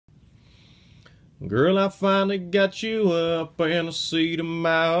Girl, I finally got you up in the seat of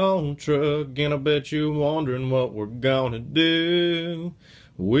my own truck, and I bet you're wondering what we're gonna do.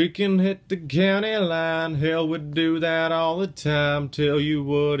 We can hit the county line, hell, we do that all the time. Tell you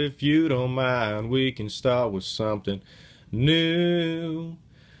what, if you don't mind, we can start with something new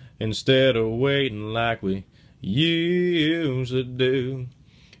instead of waiting like we usually do.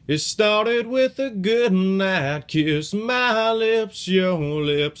 It started with a goodnight kiss, my lips, your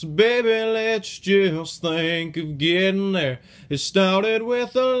lips, baby, let's just think of getting there. It started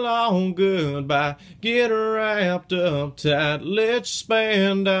with a long goodbye, get wrapped up tight, let's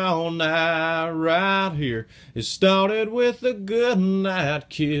spend all night right here. It started with a goodnight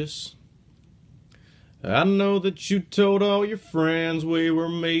kiss. I know that you told all your friends we were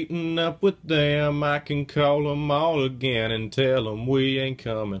meeting up with them. I can call them all again and tell them we ain't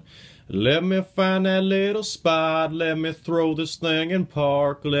coming. Let me find that little spot, let me throw this thing in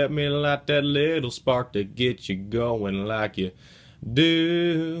park, let me light that little spark to get you going like you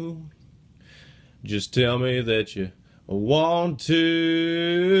do. Just tell me that you want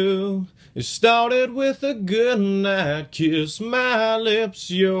to. It started with a goodnight kiss, my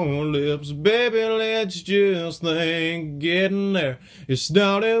lips, your lips, baby, let's just think getting there. It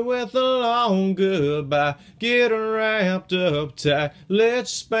started with a long goodbye, get wrapped up tight,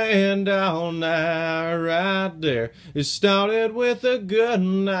 let's spend all night right there. It started with a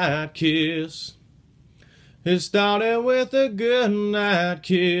goodnight kiss. It started with a goodnight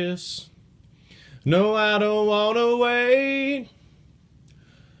kiss. No, I don't wanna wait.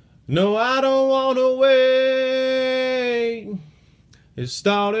 No, I don't wanna wait. It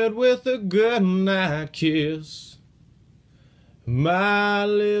started with a goodnight kiss. My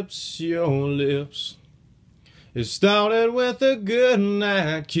lips, your lips. It started with a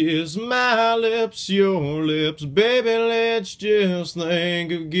goodnight kiss. My lips, your lips. Baby, let's just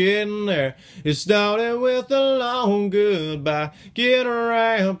think of getting there. It started with a long goodbye. Get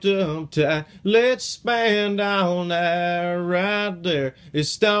wrapped up tight. Let's spend all night right there. It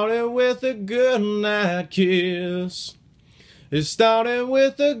started with a goodnight kiss. It started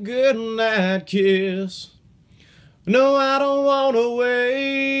with a goodnight kiss. No, I don't wanna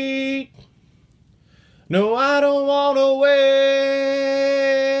wait. No, I don't wanna wait.